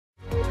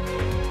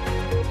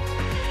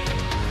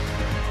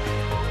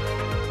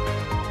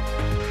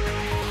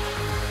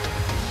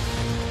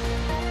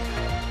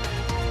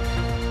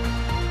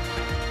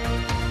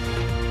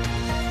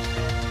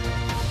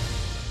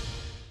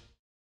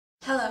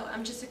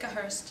I'm Jessica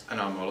Hurst. And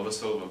I'm Oliver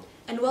Silver.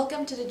 And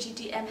welcome to the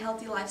GTM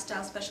Healthy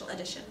Lifestyle Special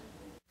Edition.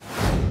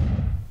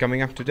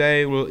 Coming up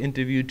today, we'll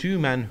interview two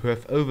men who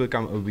have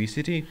overcome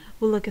obesity.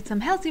 We'll look at some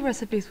healthy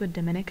recipes with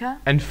Dominika.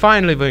 And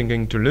finally, we're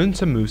going to learn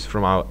some moves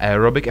from our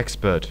aerobic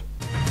expert.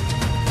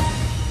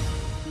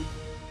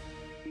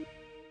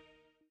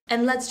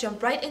 And let's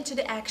jump right into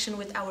the action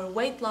with our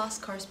weight loss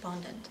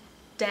correspondent.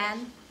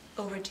 Dan,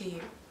 over to you.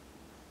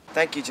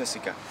 Thank you,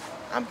 Jessica.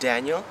 I'm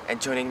Daniel,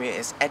 and joining me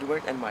is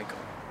Edward and Michael.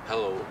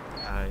 Hello.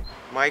 Hi.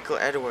 Michael,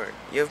 Edward,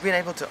 you've been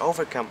able to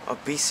overcome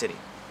obesity.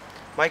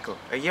 Michael,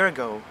 a year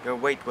ago, your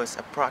weight was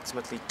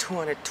approximately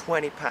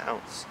 220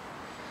 pounds.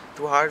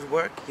 Through hard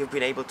work, you've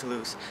been able to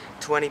lose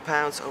 20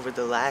 pounds over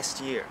the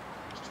last year.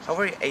 How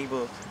were you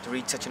able to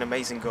reach such an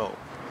amazing goal?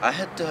 I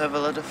had to have a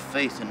lot of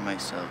faith in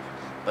myself,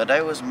 but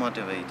I was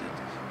motivated.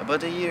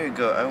 About a year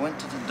ago, I went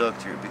to the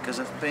doctor because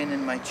of pain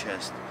in my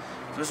chest.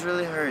 It was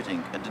really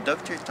hurting, and the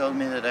doctor told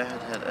me that I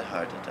had had a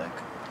heart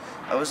attack.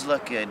 I was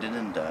lucky I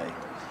didn't die.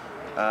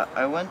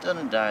 I went on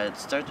a diet,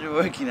 started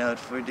working out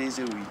 4 days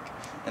a week,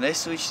 and I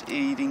switched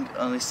eating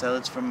only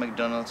salads from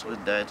McDonald's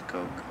with Diet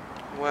Coke.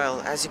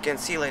 Well, as you can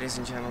see, ladies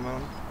and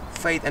gentlemen,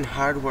 faith and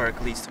hard work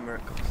leads to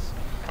miracles.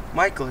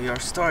 Michael, your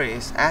story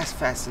is as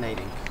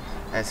fascinating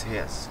as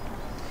his.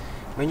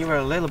 When you were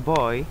a little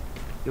boy,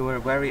 you were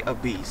very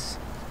obese.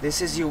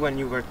 This is you when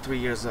you were 3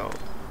 years old.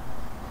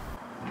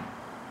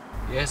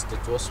 Yes,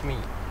 that was me.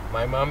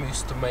 My mom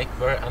used to make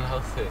very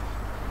unhealthy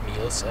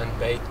meals and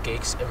bake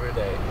cakes every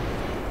day.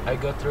 I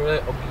got really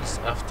obese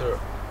after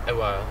a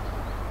while.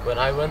 When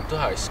I went to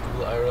high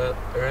school, I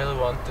really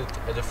wanted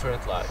a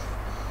different life.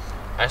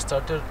 I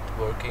started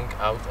working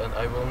out and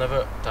I will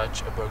never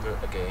touch a burger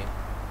again.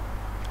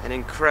 An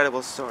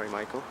incredible story,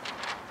 Michael.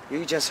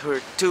 You just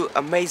heard two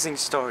amazing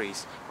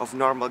stories of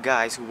normal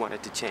guys who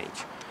wanted to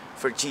change.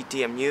 For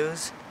GTM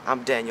News,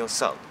 I'm Daniel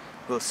Salt.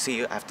 We'll see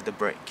you after the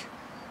break.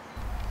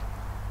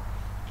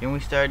 Can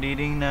we start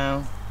eating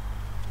now?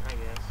 I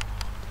guess.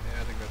 Yeah,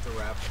 I think that's a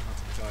wrap.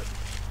 That's exciting.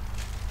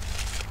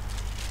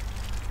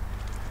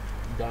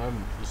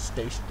 Damn, it's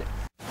tasty.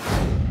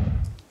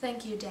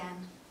 Thank you,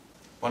 Dan.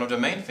 One of the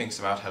main things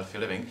about healthy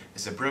living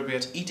is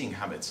appropriate eating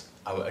habits.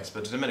 Our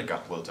expert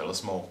Dominika will tell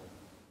us more.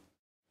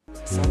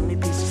 So many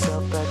pieces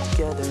all back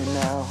together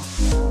now.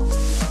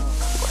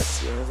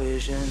 What's your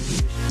vision?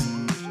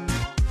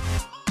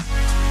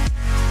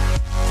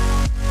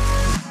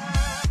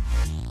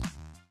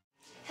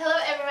 Hello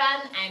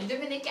everyone, I'm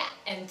Dominika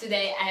and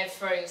today I have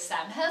for you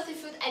some healthy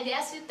food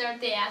ideas with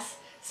tortillas.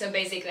 So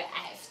basically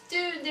I have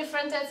two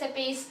different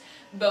recipes.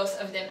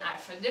 Both of them are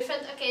for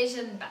different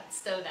occasions, but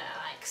still they are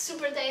like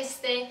super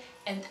tasty,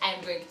 and I'm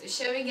going to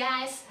show you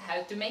guys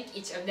how to make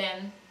each of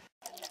them.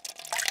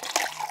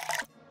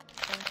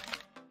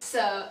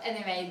 So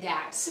anyway, they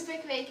are super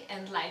quick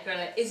and like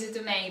really easy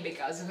to make,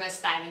 because who has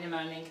time in the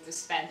morning to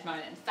spend more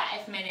than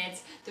 5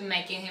 minutes to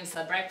making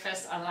himself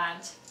breakfast or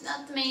lunch?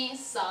 Not me,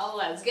 so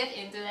let's get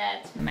into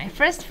that. My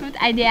first food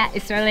idea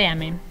is really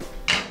yummy.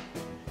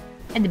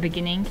 At the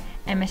beginning,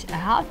 I mash a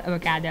half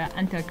avocado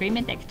until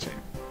creamy texture.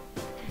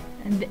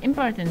 And the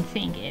important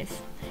thing is,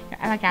 your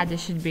avocado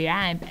should be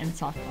ripe and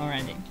soft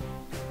already.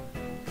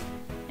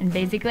 And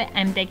basically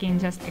I'm taking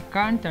just a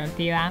corn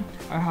tortilla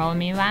or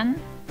wholemeal one.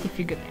 If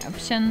you got the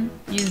option,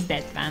 use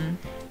that one.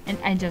 And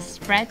I just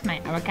spread my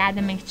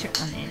avocado mixture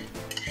on it.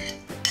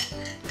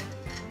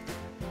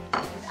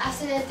 And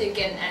after that you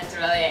can add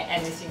really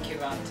anything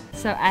you want.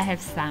 So I have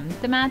some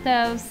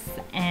tomatoes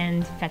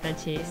and feta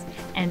cheese,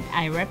 and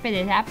I wrap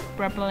it up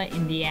properly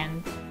in the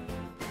end.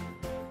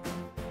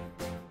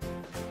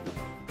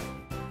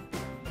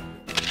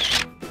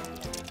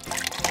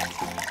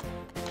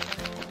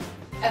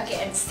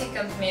 Okay, and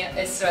second meal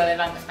is really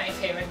one of my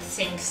favorite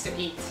things to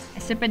eat. A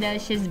super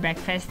delicious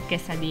breakfast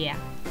quesadilla.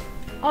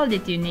 All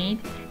that you need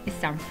is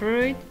some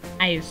fruit.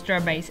 I use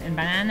strawberries and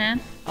banana,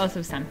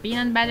 also some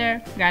peanut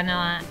butter,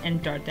 granola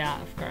and tortilla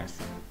of course.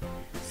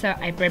 So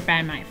I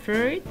prepare my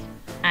fruit,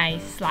 I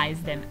slice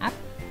them up.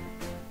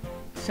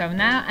 So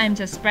now I'm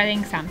just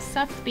spreading some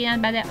soft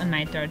peanut butter on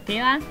my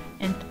tortilla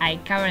and I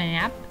cover it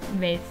up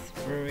with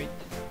fruit.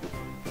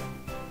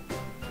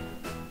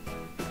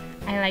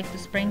 I like to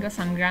sprinkle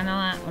some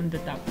granola on the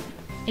top.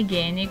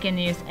 Again, you can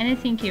use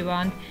anything you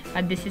want,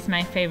 but this is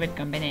my favorite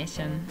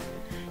combination.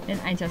 Then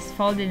I just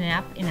fold it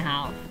up in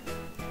half.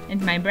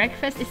 And my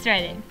breakfast is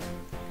ready.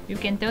 You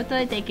can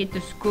totally take it to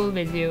school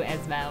with you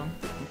as well.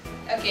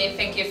 Okay,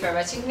 thank you for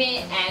watching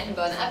me and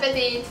bon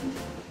appetit!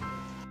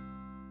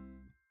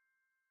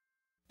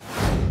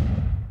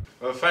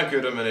 Well, thank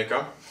you,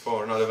 Dominika,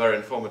 for another very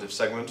informative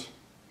segment.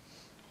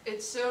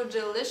 It's so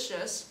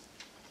delicious.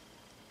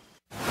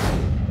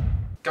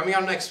 Coming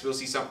up next, we'll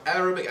see some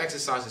aerobic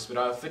exercises with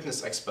our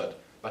fitness expert.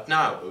 But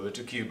now, over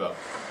to Cuba.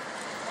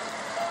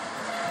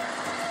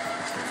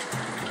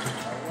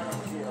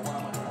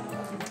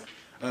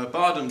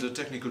 Pardon the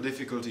technical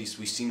difficulties,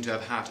 we seem to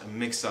have had a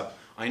mix-up.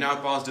 I now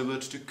pass the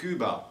word to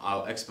Cuba,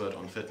 our expert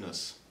on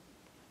fitness.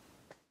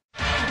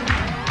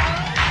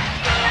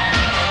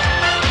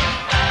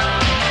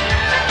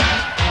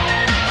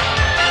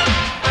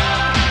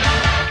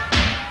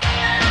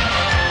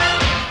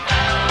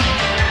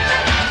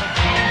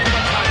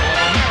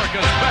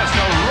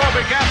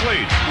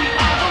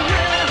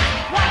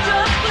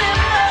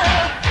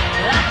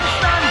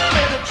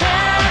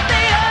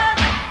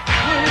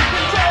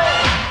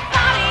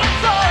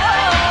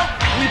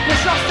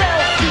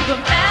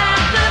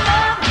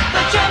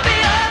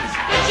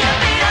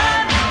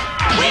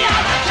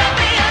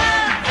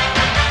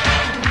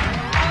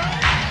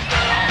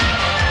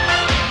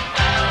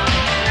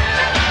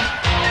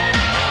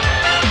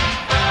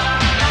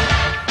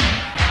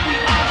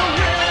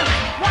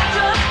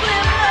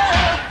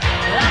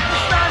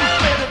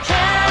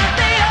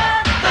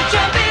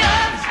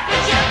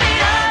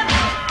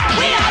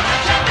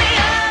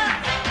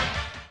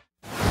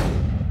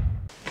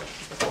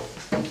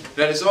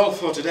 That is all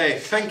for today.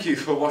 Thank you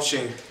for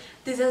watching.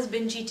 This has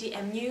been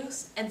GTM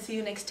News, and see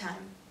you next time.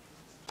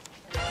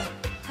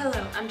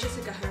 Hello, I'm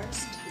Jessica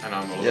Hurst. And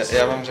I'm Melissa.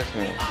 Já vám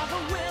řeknu. Nikdy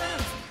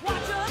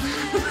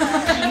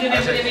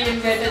nebude vidět,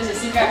 kde je ta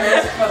Jessica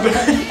Hurst.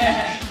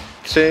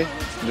 3,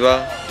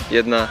 2,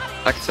 1,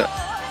 akce.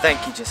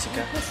 Thank you,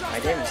 Jessica. My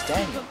name is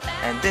Daniel,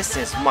 and this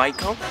is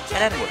Michael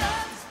and Edward.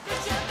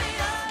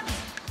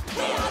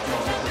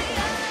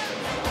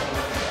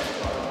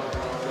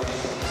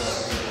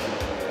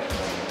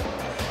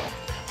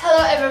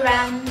 Hello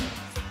everyone.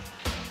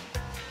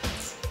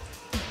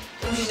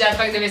 Můžeš dát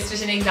pak do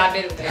vystřižených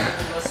záběrů, tak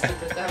vlastně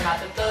to toho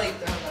máte tolik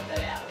toho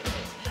materiálu.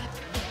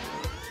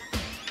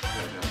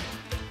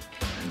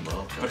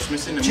 Proč mi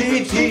si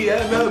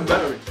GTM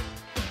battery.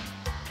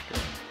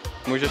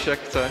 Můžeš jak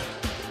chceš.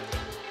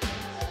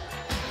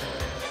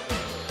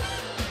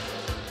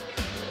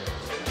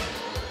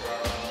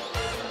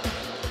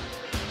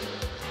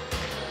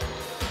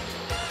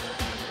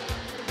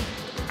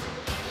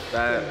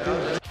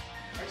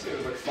 Actually, it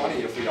would look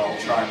funny if we all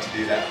tried to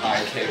do that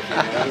high kick.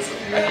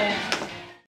 You know?